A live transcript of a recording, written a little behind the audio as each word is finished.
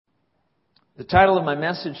The title of my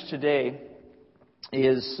message today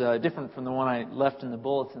is different from the one I left in the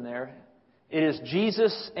bulletin there. It is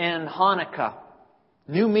Jesus and Hanukkah,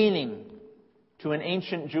 New Meaning to an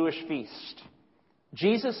Ancient Jewish Feast.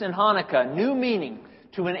 Jesus and Hanukkah, New Meaning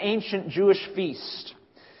to an Ancient Jewish Feast.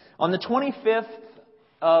 On the 25th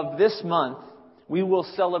of this month, we will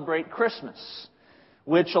celebrate Christmas,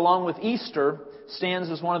 which along with Easter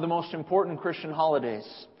stands as one of the most important Christian holidays.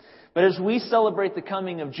 But as we celebrate the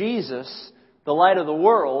coming of Jesus, the light of the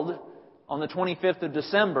world, on the 25th of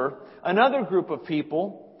December, another group of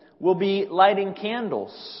people will be lighting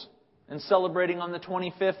candles and celebrating on the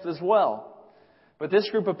 25th as well. But this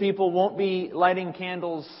group of people won't be lighting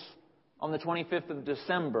candles on the 25th of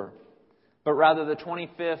December, but rather the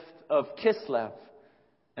 25th of Kislev.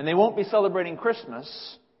 And they won't be celebrating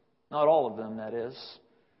Christmas, not all of them, that is.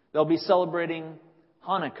 They'll be celebrating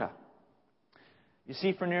Hanukkah. You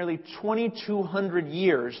see, for nearly 2,200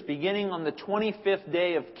 years, beginning on the 25th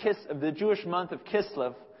day of the Jewish month of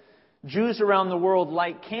Kislev, Jews around the world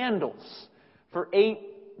light candles for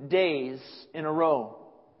 8 days in a row.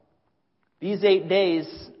 These 8 days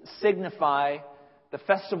signify the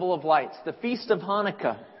Festival of Lights, the Feast of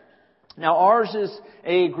Hanukkah. Now, ours is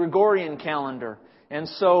a Gregorian calendar, and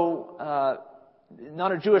so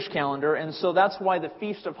not a Jewish calendar, and so that's why the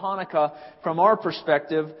Feast of Hanukkah, from our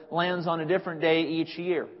perspective, lands on a different day each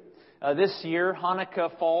year. This year,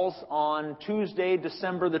 Hanukkah falls on Tuesday,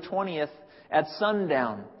 December the 20th at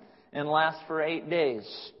sundown and lasts for 8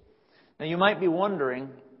 days. Now, you might be wondering,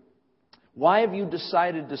 why have you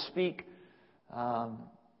decided to speak,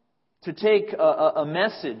 to take a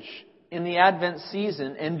message in the Advent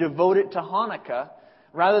season and devote it to Hanukkah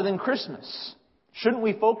rather than Christmas? Shouldn't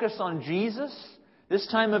we focus on Jesus this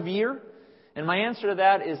time of year? And my answer to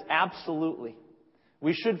that is absolutely.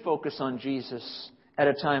 We should focus on Jesus at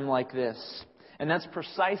a time like this. And that's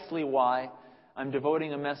precisely why I'm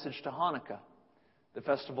devoting a message to Hanukkah, the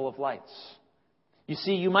Festival of Lights. You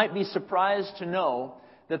see, you might be surprised to know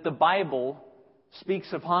that the Bible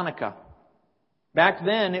speaks of Hanukkah. Back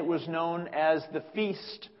then, it was known as the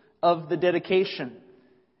Feast of the Dedication.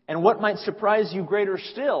 And what might surprise you greater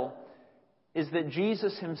still is that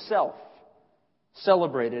Jesus himself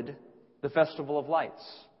celebrated the Festival of Lights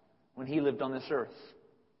when he lived on this earth.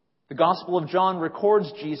 The Gospel of John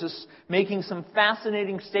records Jesus making some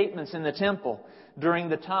fascinating statements in the temple during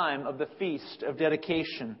the time of the Feast of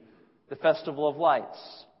Dedication, the Festival of Lights,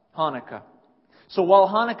 Hanukkah. So while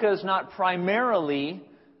Hanukkah is not primarily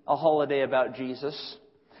a holiday about Jesus,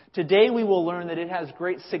 today we will learn that it has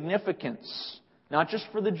great significance, not just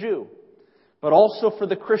for the Jew, but also for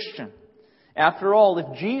the Christian. After all,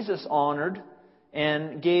 if Jesus honored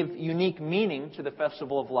and gave unique meaning to the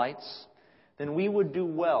Festival of Lights, then we would do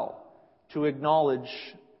well to acknowledge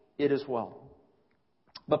it as well.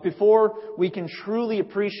 But before we can truly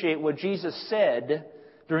appreciate what Jesus said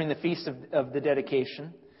during the Feast of the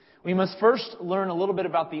Dedication, we must first learn a little bit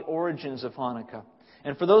about the origins of Hanukkah.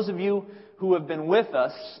 And for those of you who have been with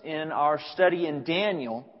us in our study in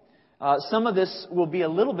Daniel, some of this will be a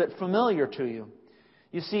little bit familiar to you.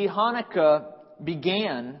 You see, Hanukkah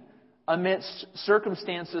began amidst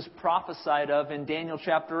circumstances prophesied of in Daniel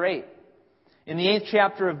chapter 8. In the 8th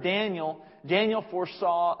chapter of Daniel, Daniel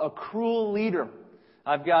foresaw a cruel leader.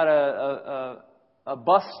 I've got a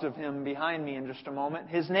bust of him behind me in just a moment.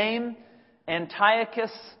 His name,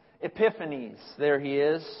 Antiochus Epiphanes. There he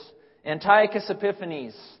is. Antiochus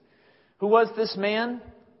Epiphanes. Who was this man?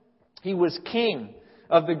 He was king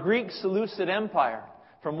of the Greek Seleucid Empire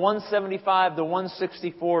from 175 to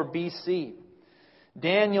 164 BC.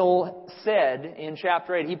 Daniel said in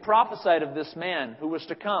chapter 8, he prophesied of this man who was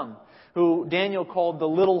to come, who Daniel called the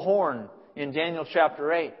little horn in Daniel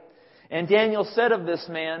chapter 8. And Daniel said of this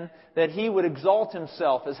man that he would exalt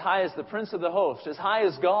himself as high as the prince of the host, as high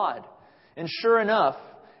as God. And sure enough,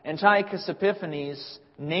 Antiochus Epiphanes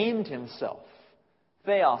named himself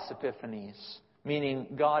Theos Epiphanes, meaning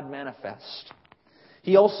God manifest.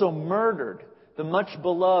 He also murdered the much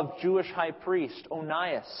beloved Jewish high priest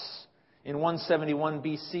Onias in 171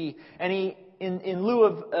 BC. And he, in lieu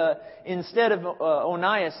of, instead of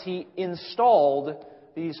Onias, he installed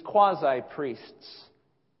these quasi-priests,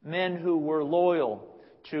 men who were loyal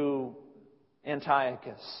to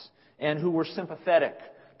Antiochus and who were sympathetic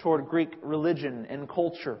toward Greek religion and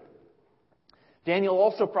culture. Daniel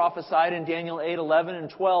also prophesied in Daniel 8, 11, and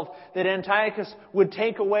 12 that Antiochus would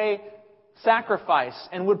take away sacrifice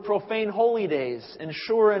and would profane holy days. And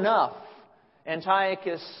sure enough,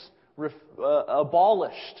 Antiochus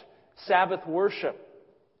abolished Sabbath worship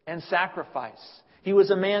and sacrifice. He was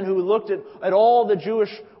a man who looked at all the Jewish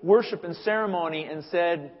worship and ceremony and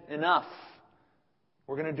said, enough.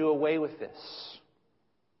 We're going to do away with this.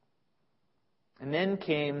 And then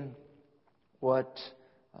came what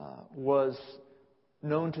was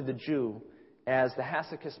known to the Jew as the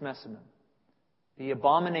Hesychus Mesomem, the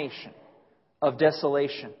abomination of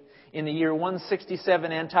desolation. In the year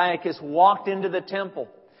 167, Antiochus walked into the temple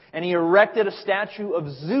and he erected a statue of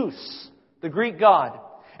Zeus, the Greek god.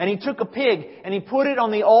 And he took a pig and he put it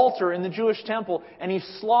on the altar in the Jewish temple and he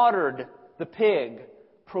slaughtered the pig,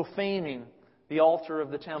 profaning the altar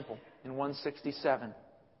of the temple in 167.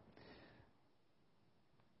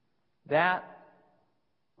 That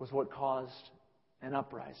was what caused an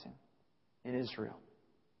uprising in Israel.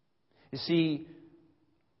 You see,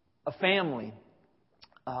 a family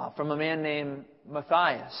from a man named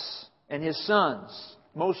Matthias and his sons,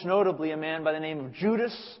 most notably a man by the name of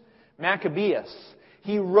Judas Maccabeus.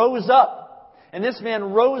 He rose up, and this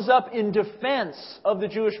man rose up in defense of the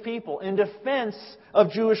Jewish people, in defense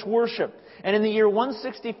of Jewish worship. And in the year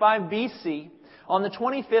 165 BC, on the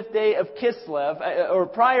 25th day of Kislev, or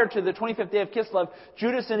prior to the 25th day of Kislev,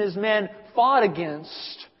 Judas and his men fought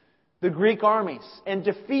against the Greek armies and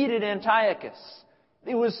defeated Antiochus.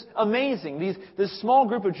 It was amazing. This small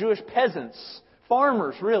group of Jewish peasants,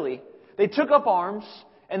 farmers really, they took up arms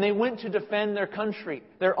and they went to defend their country,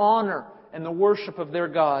 their honor, and the worship of their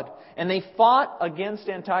God. And they fought against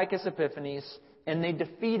Antiochus Epiphanes and they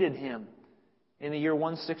defeated him in the year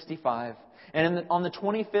 165. And on the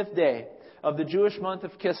 25th day of the Jewish month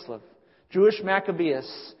of Kislev, Jewish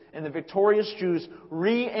Maccabeus and the victorious Jews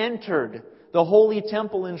re-entered the holy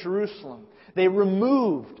temple in Jerusalem. They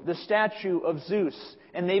removed the statue of Zeus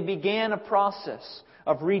and they began a process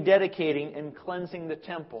of rededicating and cleansing the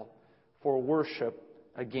temple for worship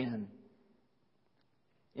again.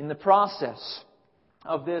 In the process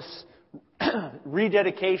of this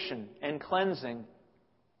rededication and cleansing,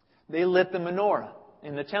 they lit the menorah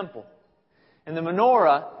in the temple. And the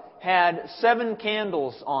menorah had 7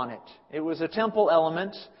 candles on it. It was a temple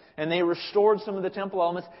element, and they restored some of the temple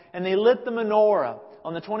elements, and they lit the menorah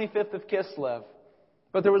on the 25th of Kislev.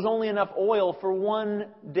 But there was only enough oil for 1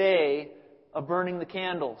 day of burning the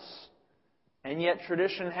candles. And yet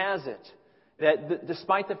tradition has it that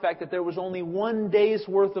despite the fact that there was only 1 day's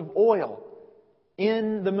worth of oil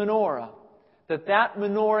in the menorah, that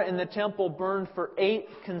menorah in the temple burned for 8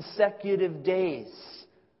 consecutive days.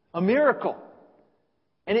 A miracle.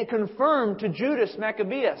 And it confirmed to Judas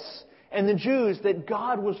Maccabeus and the Jews that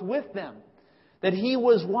God was with them, that He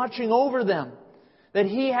was watching over them, that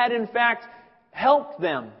He had in fact helped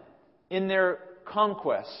them in their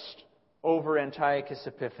conquest over Antiochus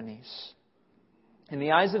Epiphanes. In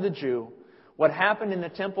the eyes of the Jew, what happened in the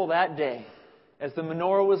temple that day, as the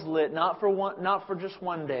menorah was lit, not for just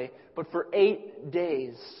 1 day, but for 8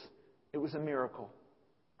 days, it was a miracle.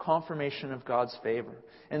 Confirmation of God's favor.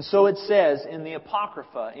 And so it says in the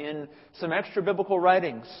Apocrypha, in some extra biblical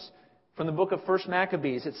writings from the book of 1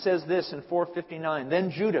 Maccabees, it says this in 459, "Then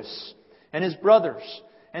Judas and his brothers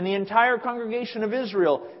and the entire congregation of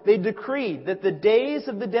Israel, they decreed that the days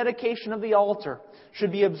of the dedication of the altar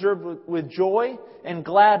should be observed with joy and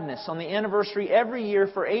gladness on the anniversary every year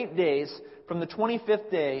for 8 days from the 25th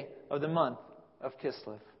day of the month of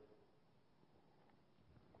Kislev."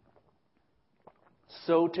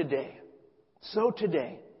 So today,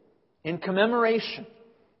 in commemoration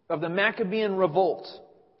of the Maccabean revolt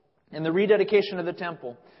and the rededication of the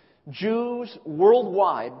temple, Jews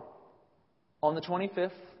worldwide, on the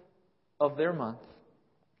 25th of their month,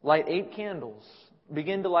 light 8 candles,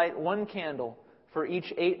 begin to light 1 candle for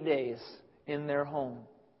each 8 days in their home,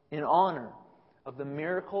 in honor of the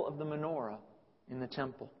miracle of the menorah in the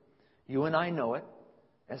temple. You and I know it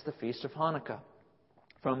as the Feast of Hanukkah,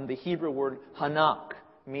 from the Hebrew word Hanak,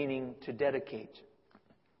 meaning to dedicate.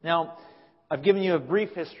 Now, I've given you a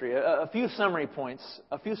brief history, a few summary points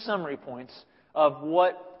of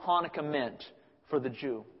what Hanukkah meant for the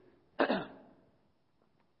Jew.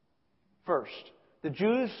 First, the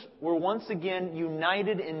Jews were once again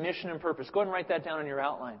united in mission and purpose. Go ahead and write that down in your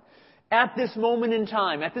outline. At this moment in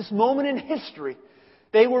time, at this moment in history,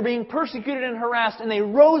 they were being persecuted and harassed, and they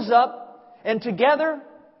rose up, and together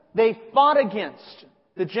they fought against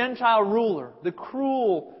the Gentile ruler, the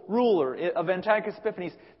cruel ruler of Antiochus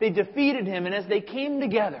Epiphanes. They defeated him, and as they came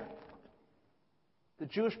together, the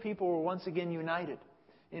Jewish people were once again united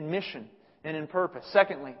in mission and in purpose.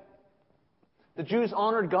 Secondly, the Jews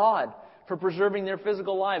honored God for preserving their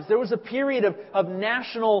physical lives. There was a period of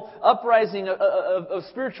national uprising, of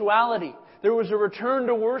spirituality. There was a return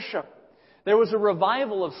to worship. There was a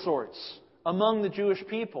revival of sorts among the Jewish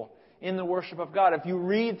people in the worship of God. If you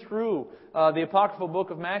read through the apocryphal book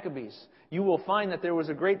of Maccabees, you will find that there was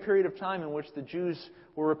a great period of time in which the Jews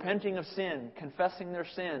were repenting of sin, confessing their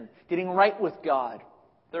sin, getting right with God.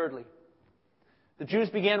 Thirdly, the Jews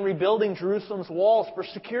began rebuilding Jerusalem's walls for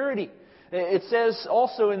security. It says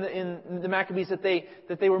also in the Maccabees that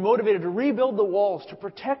they were motivated to rebuild the walls to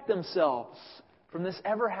protect themselves from this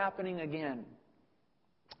ever happening again.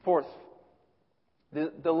 Fourth,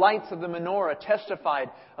 the lights of the menorah testified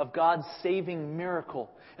of God's saving miracle.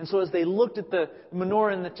 And so as they looked at the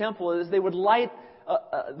menorah in the temple, as they would light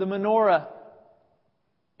the menorah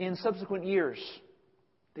in subsequent years,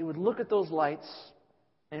 they would look at those lights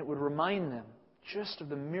and it would remind them just of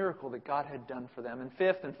the miracle that God had done for them. And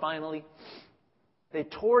fifth and finally, they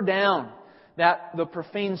tore down the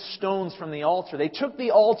profane stones from the altar. They took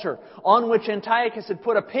the altar on which Antiochus had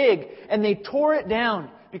put a pig and they tore it down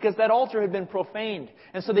because that altar had been profaned.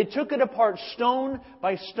 And so they took it apart stone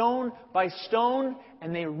by stone by stone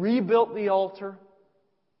and they rebuilt the altar.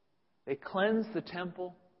 They cleansed the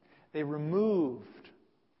temple. They removed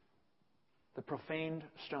the profaned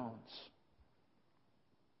stones.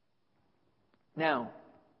 Now,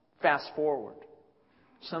 fast forward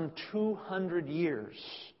some 200 years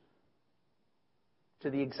to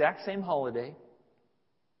the exact same holiday,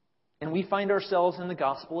 and we find ourselves in the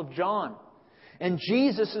Gospel of John. And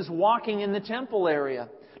Jesus is walking in the temple area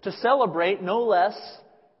to celebrate, no less,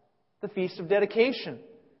 the Feast of Dedication,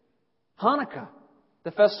 Hanukkah,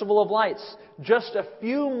 the Festival of Lights, just a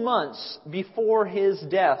few months before His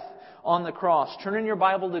death on the cross. Turn in your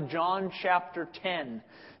Bible to John chapter 10.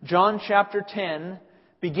 John chapter 10,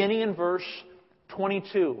 beginning in verse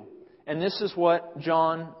 22. And this is what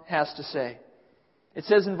John has to say. It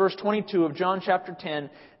says in verse 22 of John chapter 10,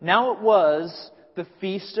 "Now it was the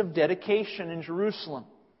Feast of Dedication in Jerusalem,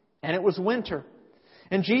 and it was winter.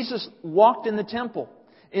 And Jesus walked in the temple,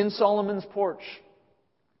 in Solomon's porch.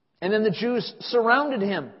 And then the Jews surrounded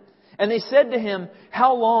Him, and they said to Him,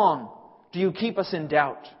 'How long do you keep us in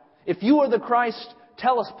doubt? If you are the Christ,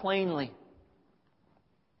 tell us plainly.'"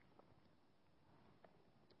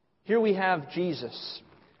 Here we have Jesus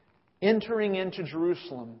entering into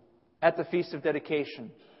Jerusalem at the Feast of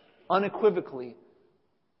Dedication, unequivocally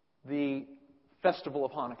the festival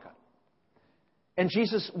of Hanukkah. And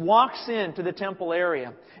Jesus walks into the temple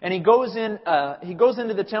area, and He goes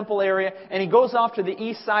into the temple area, and He goes off to the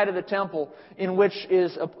east side of the temple, in which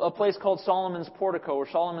is a place called Solomon's Portico or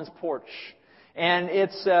Solomon's Porch, and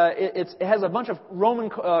it has a bunch of Roman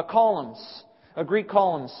columns, Greek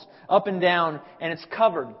columns, up and down, and it's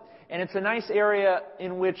covered, and it's a nice area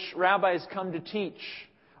in which rabbis come to teach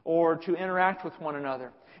or to interact with one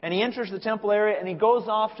another. And He enters the temple area, and He goes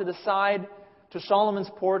off to the side to Solomon's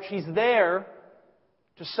Porch. He's there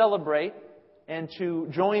to celebrate and to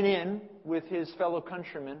join in with His fellow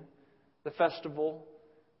countrymen the festival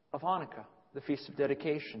of Hanukkah, the Feast of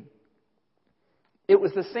Dedication. It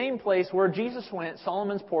was the same place where Jesus went,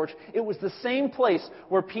 Solomon's Porch. It was the same place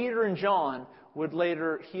where Peter and John would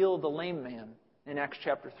later heal the lame man in Acts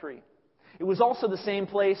chapter 3. It was also the same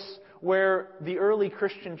place where the early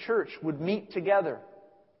Christian church would meet together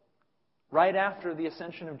right after the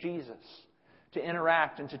ascension of Jesus, to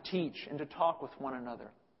interact and to teach and to talk with one another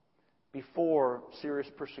before serious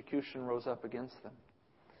persecution rose up against them.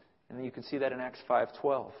 And you can see that in Acts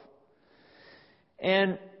 5:12.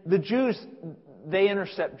 And the Jews, they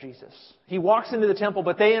intercept Jesus. He walks into the temple,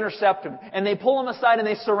 but they intercept Him. And they pull Him aside and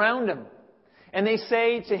they surround Him. And they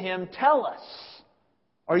say to Him, "Tell us,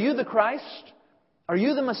 are you the Christ? Are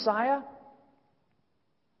you the Messiah?"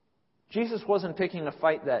 Jesus wasn't picking a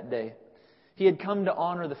fight that day. He had come to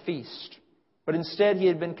honor the feast. But instead, He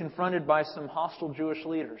had been confronted by some hostile Jewish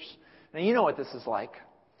leaders. Now, you know what this is like.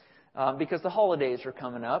 Because the holidays are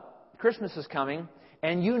coming up. Christmas is coming.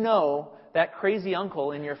 And you know that crazy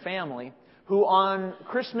uncle in your family who on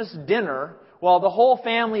Christmas dinner, while the whole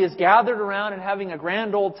family is gathered around and having a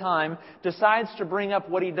grand old time, decides to bring up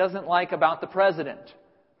what he doesn't like about the president.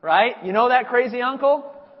 Right? You know that crazy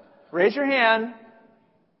uncle? Raise your hand.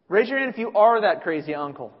 Raise your hand if you are that crazy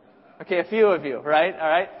uncle. Okay, a few of you, right? All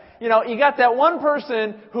right. You know, you got that one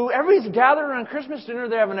person who everybody's gathered around Christmas dinner,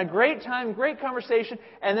 they're having a great time, great conversation,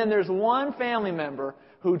 and then there's one family member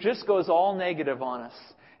who just goes all negative on us.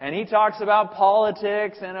 And he talks about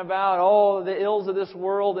politics and about, the ills of this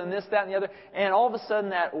world and this, that, and the other. And all of a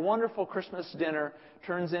sudden that wonderful Christmas dinner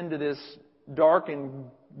turns into this dark and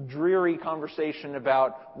dreary conversation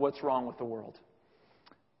about what's wrong with the world.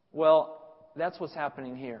 Well, that's what's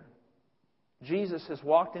happening here. Jesus has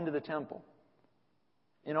walked into the temple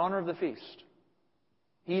in honor of the feast.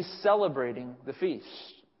 He's celebrating the feast,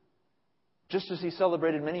 just as He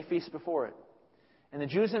celebrated many feasts before it. And the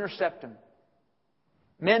Jews intercept him.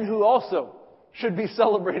 Men who also should be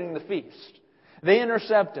celebrating the feast. They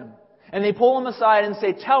intercept him. And they pull him aside and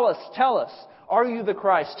say, tell us, are you the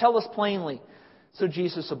Christ? Tell us plainly. So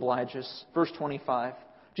Jesus obliges. Verse 25.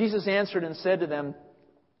 Jesus answered and said to them,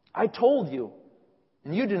 I told you,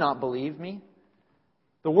 and you do not believe me.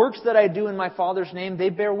 The works that I do in my Father's name, they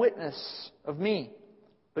bear witness of me.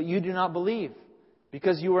 But you do not believe,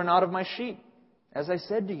 because you are not of my sheep. As I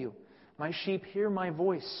said to you, my sheep hear my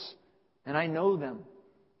voice, and I know them,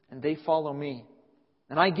 and they follow me.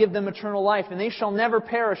 And I give them eternal life, and they shall never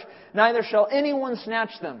perish, neither shall anyone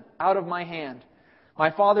snatch them out of my hand.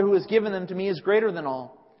 My Father who has given them to me is greater than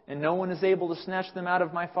all, and no one is able to snatch them out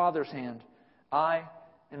of my Father's hand. I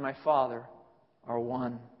and my Father are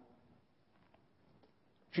one.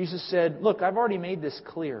 Jesus said, look, I've already made this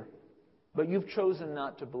clear, but you've chosen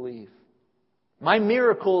not to believe. My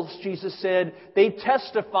miracles, Jesus said, they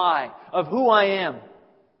testify of who I am.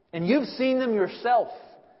 And you've seen them yourself.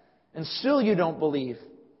 And still you don't believe.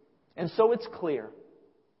 And so it's clear.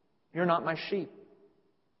 You're not my sheep.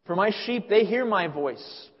 For my sheep, they hear my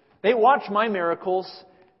voice. They watch my miracles.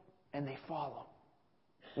 And they follow.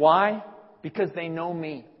 Why? Because they know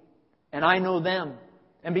me. And I know them.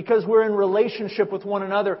 And because we're in relationship with one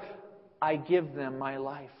another, I give them my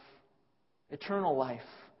life. Eternal life.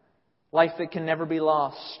 Life that can never be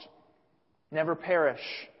lost. Never perish.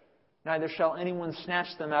 Neither shall anyone snatch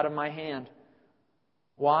them out of my hand.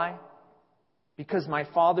 Why? Because my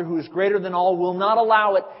Father who is greater than all will not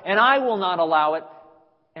allow it, and I will not allow it,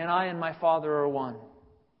 and I and my Father are one.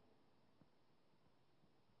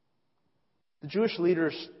 The Jewish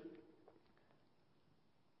leaders,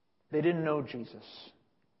 they didn't know Jesus.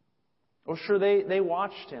 Oh, sure, they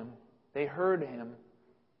watched Him. They heard Him.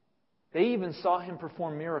 They even saw Him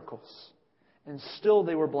perform miracles. And still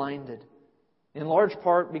they were blinded. In large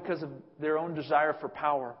part because of their own desire for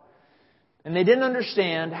power. And they didn't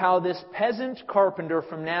understand how this peasant carpenter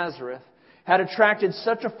from Nazareth had attracted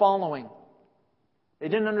such a following. They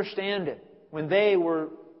didn't understand it when they were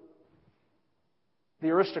the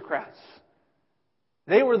aristocrats.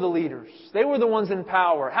 They were the leaders. They were the ones in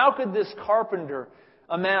power. How could this carpenter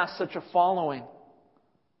amass such a following?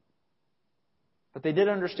 But they did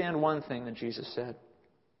understand one thing that Jesus said.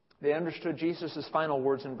 They understood Jesus' final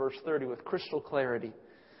words in verse 30 with crystal clarity.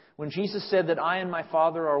 When Jesus said that I and my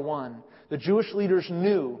Father are one, the Jewish leaders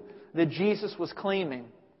knew that Jesus was claiming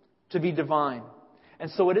to be divine.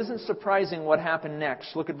 And so it isn't surprising what happened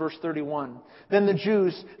next. Look at verse 31. Then the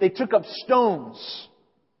Jews, they took up stones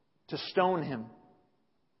to stone Him.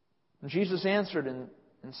 And Jesus answered and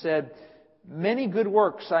said, many good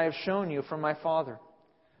works I have shown you from my Father.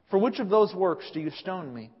 For which of those works do you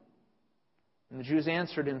stone me? And the Jews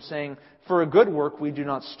answered Him, saying, for a good work we do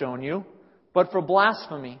not stone you, but for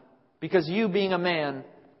blasphemy, because you, being a man,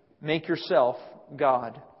 make yourself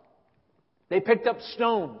God. They picked up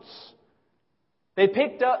stones. They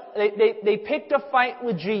picked a fight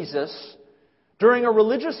with Jesus during a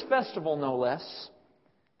religious festival, no less.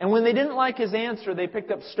 And when they didn't like His answer, they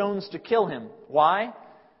picked up stones to kill Him. Why?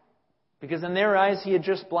 Because in their eyes, He had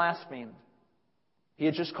just blasphemed. He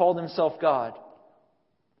had just called Himself God.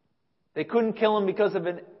 They couldn't kill Him because of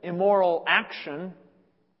an immoral action.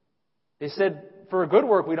 They said, for a good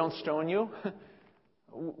work we don't stone you.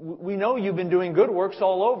 We know you've been doing good works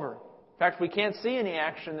all over. In fact, we can't see any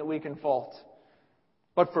action that we can fault.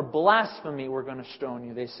 But for blasphemy we're going to stone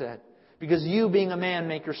you, they said. Because you, being a man,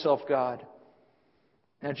 make yourself God.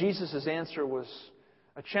 Now Jesus' answer was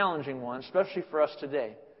a challenging one, especially for us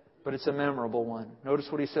today. But it's a memorable one. Notice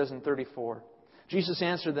what He says in 34. Jesus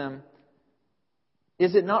answered them,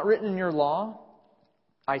 is it not written in your law,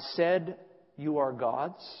 I said you are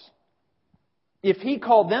gods? If He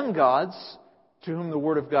called them gods, to whom the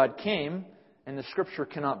word of God came, and the Scripture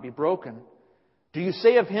cannot be broken, do you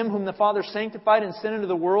say of Him whom the Father sanctified and sent into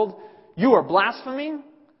the world, you are blaspheming?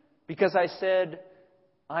 Because I said,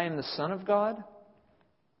 I am the Son of God?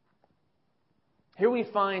 Here we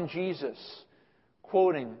find Jesus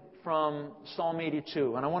quoting from Psalm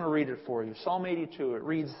 82, and I want to read it for you. Psalm 82, it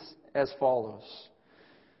reads as follows.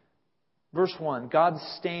 Verse 1, God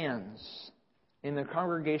stands in the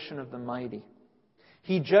congregation of the mighty.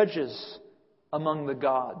 He judges among the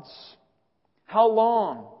gods. How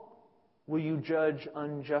long will you judge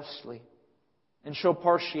unjustly and show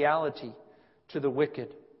partiality to the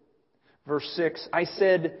wicked? Verse 6, I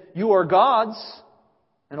said, you are gods,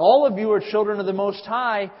 and all of you are children of the Most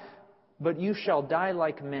High, but you shall die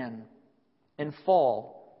like men and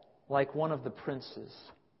fall like one of the princes.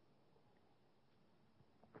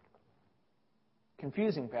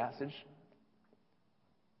 Confusing passage,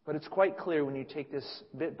 but it's quite clear when you take this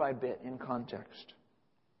bit by bit in context.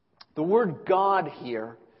 The word God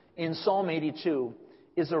here in Psalm 82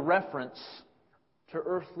 is a reference to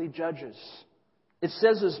earthly judges. It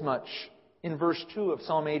says as much in verse 2 of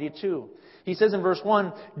Psalm 82. He says in verse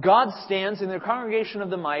 1, God stands in the congregation of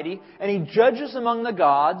the mighty, and He judges among the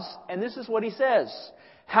gods. And this is what He says: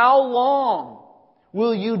 How long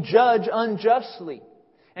will you judge unjustly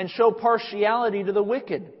and show partiality to the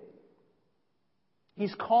wicked?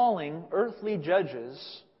 He's calling earthly judges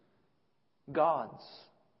gods.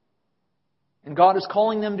 And God is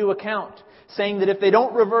calling them to account, saying that if they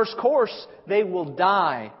don't reverse course, they will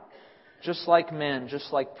die, just like men,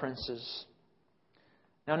 just like princes.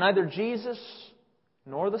 Now, neither Jesus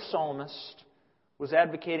nor the psalmist was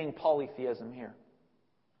advocating polytheism here.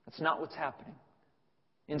 That's not what's happening.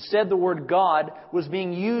 Instead, the word God was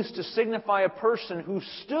being used to signify a person who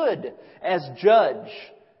stood as judge,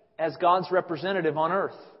 as God's representative on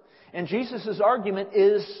earth. And Jesus' argument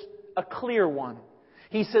is a clear one.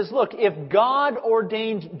 He says, look, if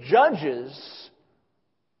God-ordained judges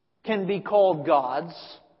can be called gods,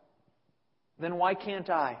 then why can't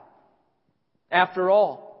I? After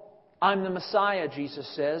all, I'm the Messiah,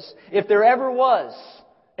 Jesus says. If there ever was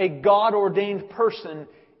a God-ordained person,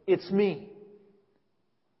 it's me.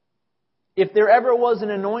 If there ever was an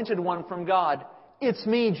anointed one from God, it's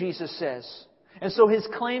me, Jesus says. And so His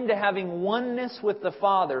claim to having oneness with the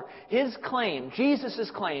Father, His claim, Jesus'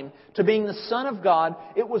 claim to being the Son of God,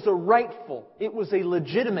 it was a rightful, it was a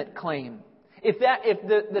legitimate claim. If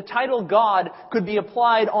the title God could be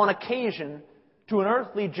applied on occasion to an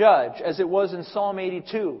earthly judge, as it was in Psalm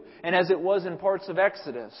 82, and as it was in parts of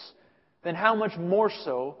Exodus, then how much more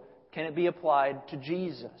so can it be applied to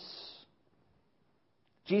Jesus?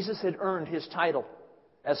 Jesus had earned His title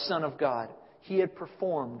as Son of God. He had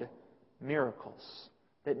performed miracles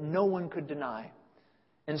that no one could deny.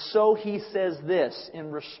 And so He says this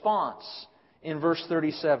in response in verse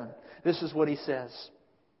 37. This is what He says.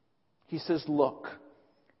 He says, look,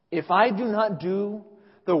 if I do not do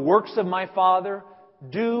the works of my Father,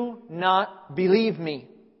 do not believe me.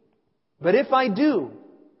 But if I do,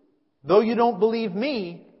 though you don't believe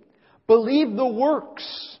me, believe the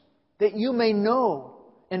works, that you may know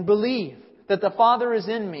and believe that the Father is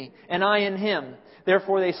in me and I in Him.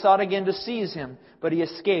 Therefore they sought again to seize Him, but He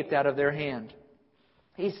escaped out of their hand.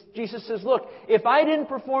 Jesus says, look, if I didn't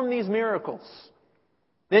perform these miracles,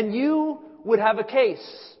 then you would have a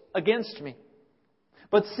case against me.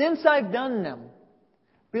 But since I've done them,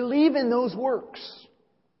 believe in those works,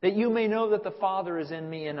 that you may know that the Father is in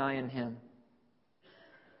me and I in Him.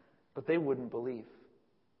 But they wouldn't believe.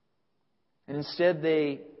 And instead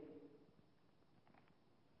they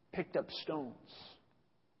picked up stones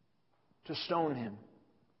to stone Him.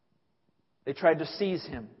 They tried to seize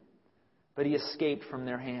Him, but He escaped from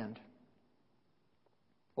their hand.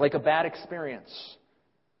 Like a bad experience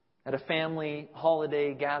at a family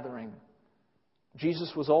holiday gathering,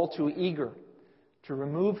 Jesus was all too eager to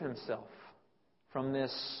remove Himself from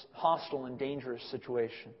this hostile and dangerous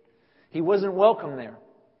situation. He wasn't welcome there.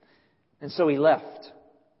 And so He left.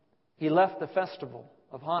 He left the festival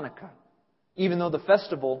of Hanukkah, even though the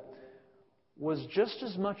festival was just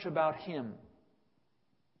as much about Him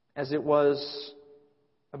as it was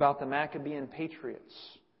about the Maccabean patriots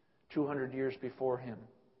 200 years before Him.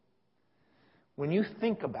 When you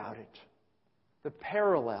think about it, the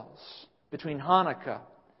parallels between Hanukkah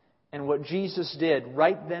and what Jesus did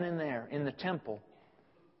right then and there in the temple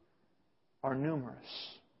are numerous.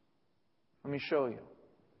 Let me show you.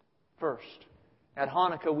 First, at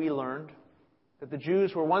Hanukkah we learned that the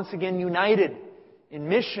Jews were once again united in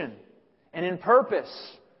mission and in purpose.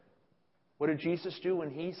 What did Jesus do when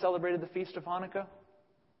He celebrated the Feast of Hanukkah?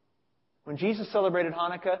 When Jesus celebrated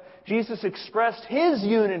Hanukkah, Jesus expressed His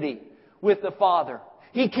unity with the Father.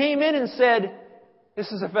 He came in and said,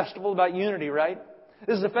 this is a festival about unity, right?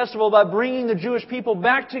 This is a festival about bringing the Jewish people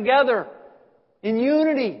back together in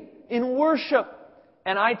unity, in worship.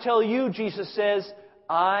 And I tell you, Jesus says,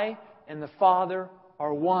 I and the Father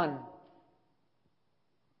are one.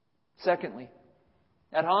 Secondly,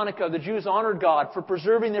 at Hanukkah, the Jews honored God for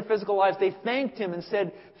preserving their physical lives. They thanked Him and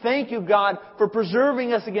said, thank you, God, for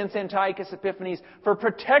preserving us against Antiochus Epiphanes, for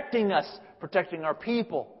protecting us, protecting our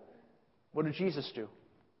people. What did Jesus do?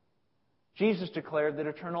 Jesus declared that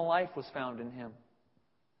eternal life was found in Him.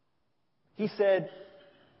 He said,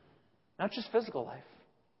 not just physical life.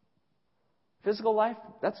 Physical life,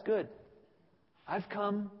 that's good. I've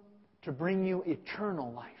come to bring you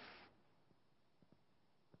eternal life.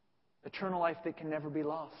 Eternal life that can never be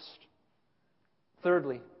lost.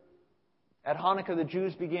 Thirdly, at Hanukkah, the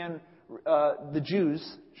Jews began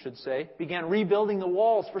rebuilding the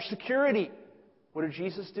walls for security. What did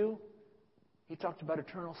Jesus do? He talked about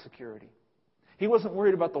eternal security. He wasn't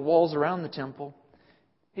worried about the walls around the temple.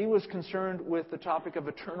 He was concerned with the topic of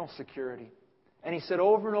eternal security. And he said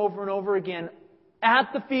over and over and over again, at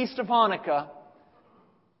the Feast of Hanukkah,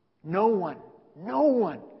 no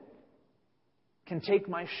one can take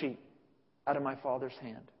my sheep out of my Father's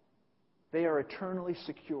hand. They are eternally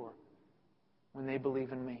secure when they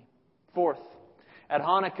believe in me. Fourth, at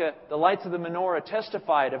Hanukkah, the lights of the menorah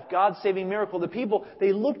testified of God's saving miracle. The people,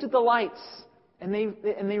 they looked at the lights and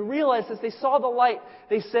they realized as they saw the light,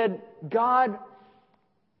 they said, God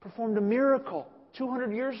performed a miracle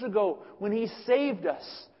 200 years ago when He saved us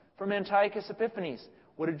from Antiochus Epiphanes.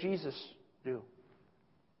 What did Jesus do?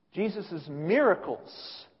 Jesus'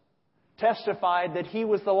 miracles testified that He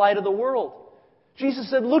was the light of the world. Jesus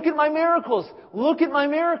said, look at my miracles. Look at my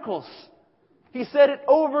miracles. He said it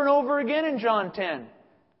over and over again in John 10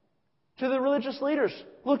 to the religious leaders.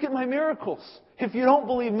 Look at my miracles. If you don't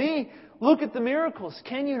believe me, look at the miracles.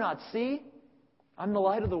 Can you not see? I'm the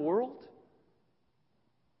light of the world.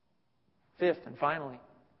 Fifth and finally,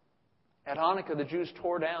 at Hanukkah, the Jews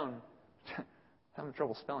tore down. Having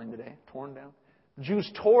trouble spelling today. Torn down. The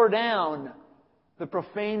Jews tore down the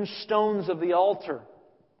profane stones of the altar.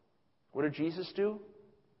 What did Jesus do?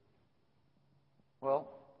 Well,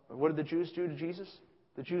 what did the Jews do to Jesus?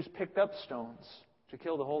 The Jews picked up stones to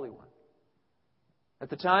kill the Holy One. At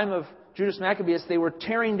the time of Judas Maccabeus, they were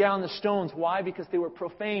tearing down the stones. Why? Because they were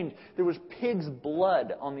profaned. There was pig's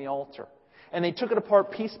blood on the altar. And they took it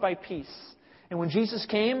apart piece by piece. And when Jesus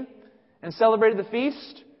came and celebrated the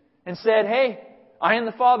feast and said, hey, I and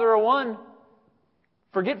the Father are one.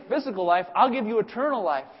 Forget physical life. I'll give you eternal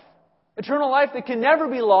life. Eternal life that can never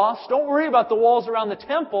be lost. Don't worry about the walls around the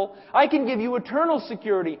temple. I can give you eternal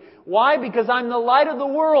security. Why? Because I'm the light of the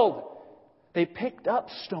world. They picked up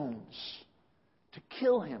stones to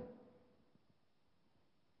kill Him.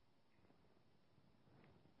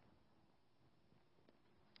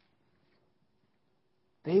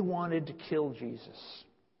 They wanted to kill Jesus.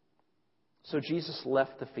 So Jesus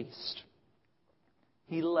left the feast.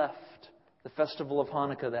 He left the festival of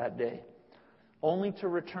Hanukkah that day, only to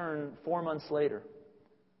return 4 months later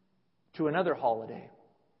to another holiday,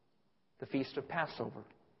 the Feast of Passover,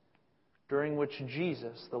 during which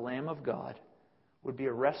Jesus, the Lamb of God, would be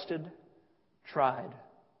arrested, tried,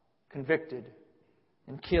 convicted,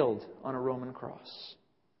 and killed on a Roman cross.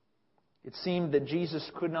 It seemed that Jesus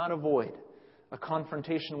could not avoid a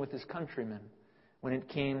confrontation with His countrymen when it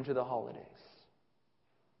came to the holidays.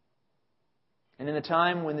 And in the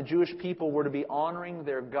time when the Jewish people were to be honoring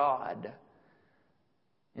their God,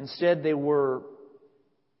 instead they were,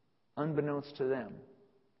 unbeknownst to them,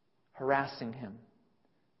 harassing Him,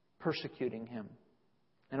 persecuting Him,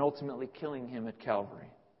 and ultimately killing Him at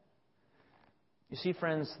Calvary. You see,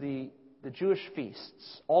 friends, the Jewish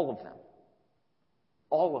feasts, all of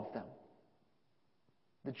them,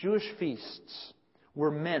 the Jewish feasts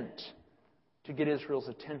were meant to get Israel's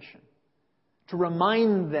attention, to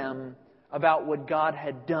remind them about what God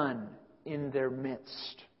had done in their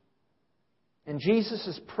midst. And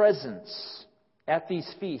Jesus' presence at these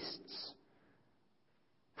feasts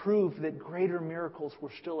proved that greater miracles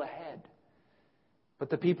were still ahead. But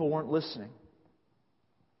the people weren't listening.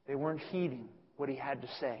 They weren't heeding what He had to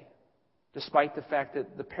say, despite the fact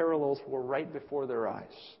that the parallels were right before their eyes.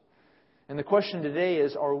 And the question today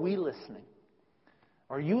is, are we listening?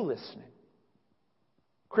 Are you listening?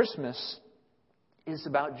 Christmas is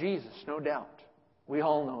about Jesus, no doubt. We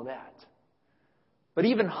all know that. But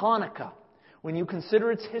even Hanukkah, when you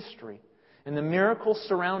consider its history and the miracles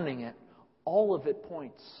surrounding it, all of it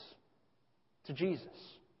points to Jesus.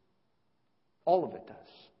 All of it does.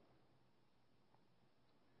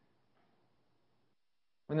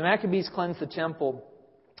 When the Maccabees cleansed the temple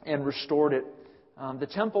and restored it, the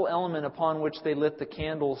temple element upon which they lit the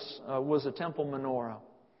candles was a temple menorah.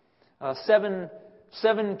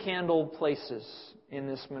 Seven candle places in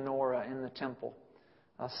this menorah in the temple.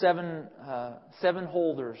 Seven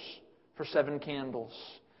holders for 7 candles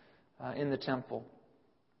in the temple.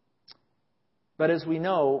 But as we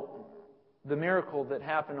know, the miracle that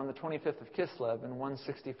happened on the 25th of Kislev in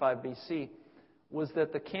 165 BC was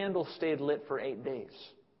that the candle stayed lit for 8 days.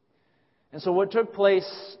 And so what took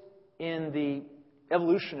place in the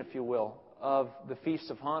evolution, if you will, of the Feast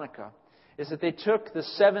of Hanukkah is that they took the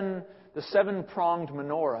seven-pronged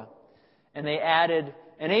menorah and they added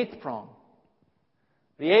an 8th prong.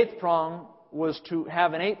 The 8th prong was to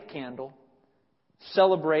have an 8th candle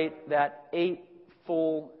celebrate that 8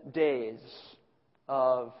 full days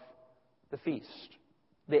of the feast.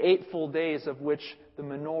 The 8 full days of which the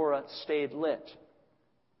menorah stayed lit.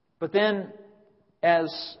 But then,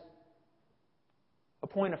 as a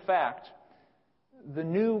point of fact, the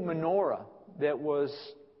new menorah that was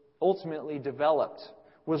ultimately developed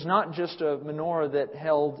was not just a menorah that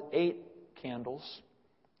held 8 candles.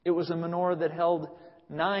 It was a menorah that held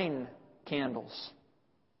 9 candles.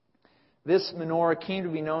 This menorah came to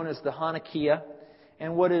be known as the Hanukkah.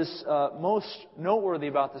 And what is most noteworthy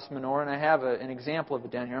about this menorah, and I have an example of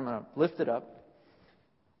it down here. I'm going to lift it up.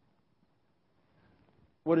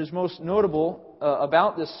 What is most notable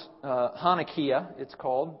about this Hanukkah, it's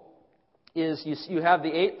called, is you have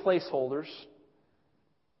the 8 placeholders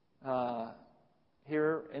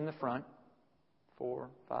here in the front. 4,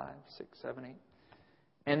 5, 6, 7, 8.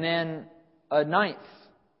 And then a 9th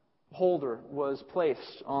holder was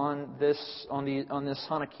placed on this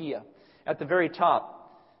Hanukkah. At the very top,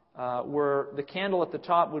 where the candle at the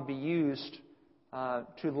top would be used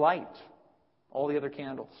to light all the other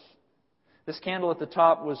candles. This candle at the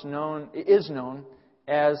top is known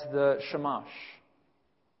as the Shamash.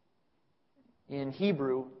 In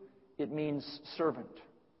Hebrew, it means servant.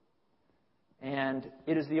 And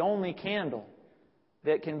it is the only candle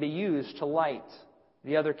that can be used to light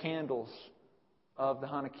the other candles of the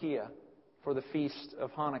Hanukkah for the feast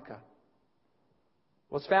of Hanukkah.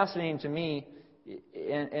 What's fascinating to me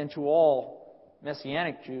and to all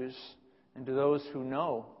Messianic Jews and to those who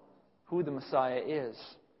know who the Messiah is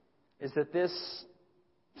that this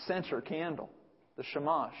center candle, the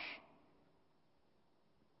Shamash,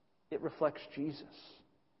 it reflects Jesus.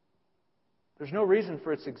 There's no reason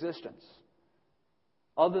for its existence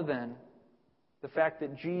other than the fact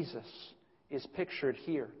that Jesus is pictured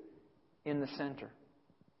here in the center.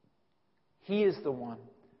 He is the one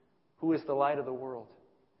who is the light of the world.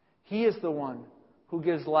 He is the one who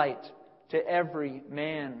gives light to every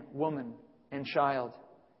man, woman, and child.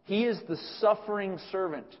 He is the suffering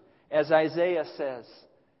servant, as Isaiah says.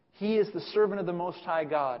 He is the servant of the Most High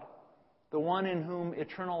God, the one in whom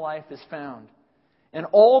eternal life is found. And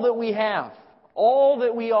all that we have, all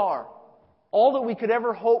that we are, all that we could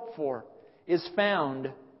ever hope for is found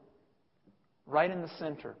right in the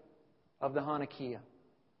center of the Hanukkah.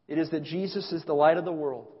 It is that Jesus is the light of the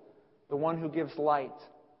world, the one who gives light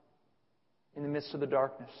in the midst of the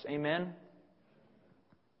darkness. Amen?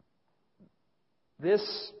 This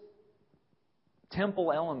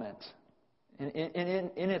temple element, in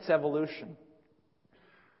its evolution,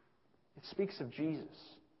 it speaks of Jesus.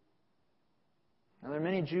 Now, there are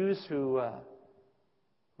many Jews who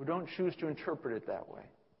don't choose to interpret it that way.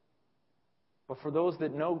 But for those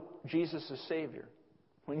that know Jesus as Savior,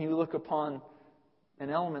 when you look upon an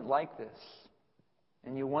element like this,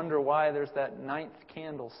 and you wonder why there's that 9th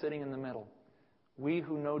candle sitting in the middle, we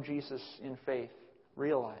who know Jesus in faith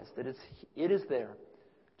realize that it is there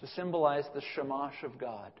to symbolize the Shamash of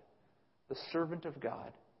God, the servant of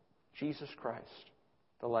God, Jesus Christ,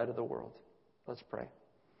 the light of the world. Let's pray.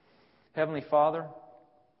 Heavenly Father,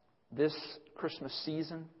 this Christmas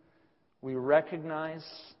season, we recognize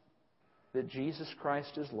that Jesus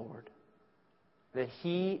Christ is Lord, that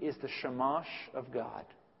He is the Shamash of God,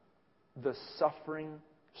 the suffering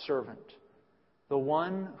servant, the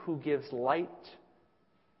one who gives light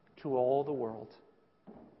to all the world.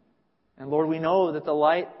 And Lord, we know that the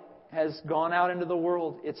light has gone out into the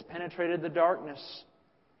world. It's penetrated the darkness.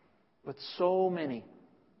 But so many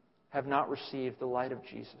have not received the light of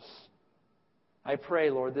Jesus. I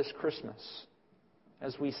pray, Lord, this Christmas,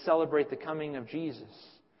 as we celebrate the coming of Jesus,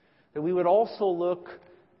 that we would also look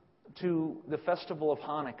to the festival of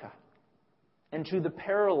Hanukkah and to the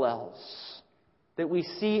parallels that we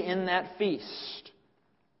see in that feast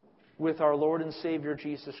with our Lord and Savior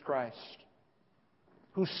Jesus Christ,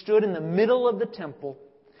 who stood in the middle of the temple,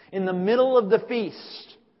 in the middle of the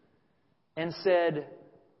feast, and said,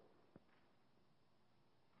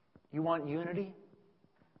 "You want unity?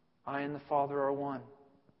 I and the Father are one.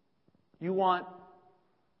 You want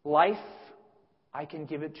life? I can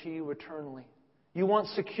give it to you eternally. You want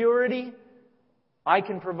security? I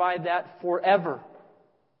can provide that forever.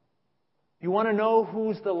 You want to know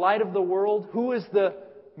who's the light of the world? Who is the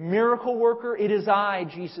miracle worker? It is I,"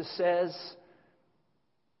 Jesus says.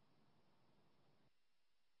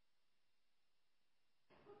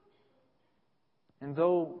 And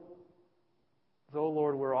though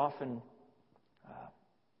Lord, we're often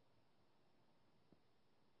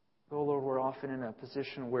in a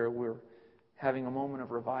position where we're having a moment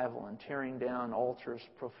of revival and tearing down altars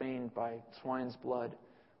profaned by swine's blood,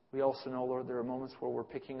 we also know, Lord, there are moments where we're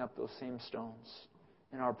picking up those same stones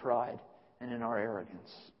in our pride and in our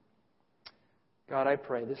arrogance. God, I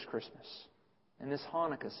pray this Christmas, in this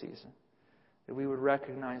Hanukkah season, that we would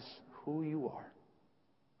recognize who You are,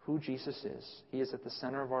 who Jesus is. He is at the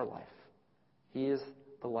center of our life. He is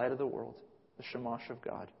the light of the world, the Shamash of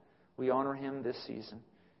God. We honor Him this season.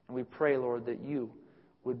 And we pray, Lord, that You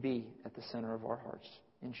would be at the center of our hearts.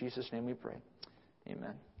 In Jesus' name we pray.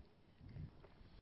 Amen.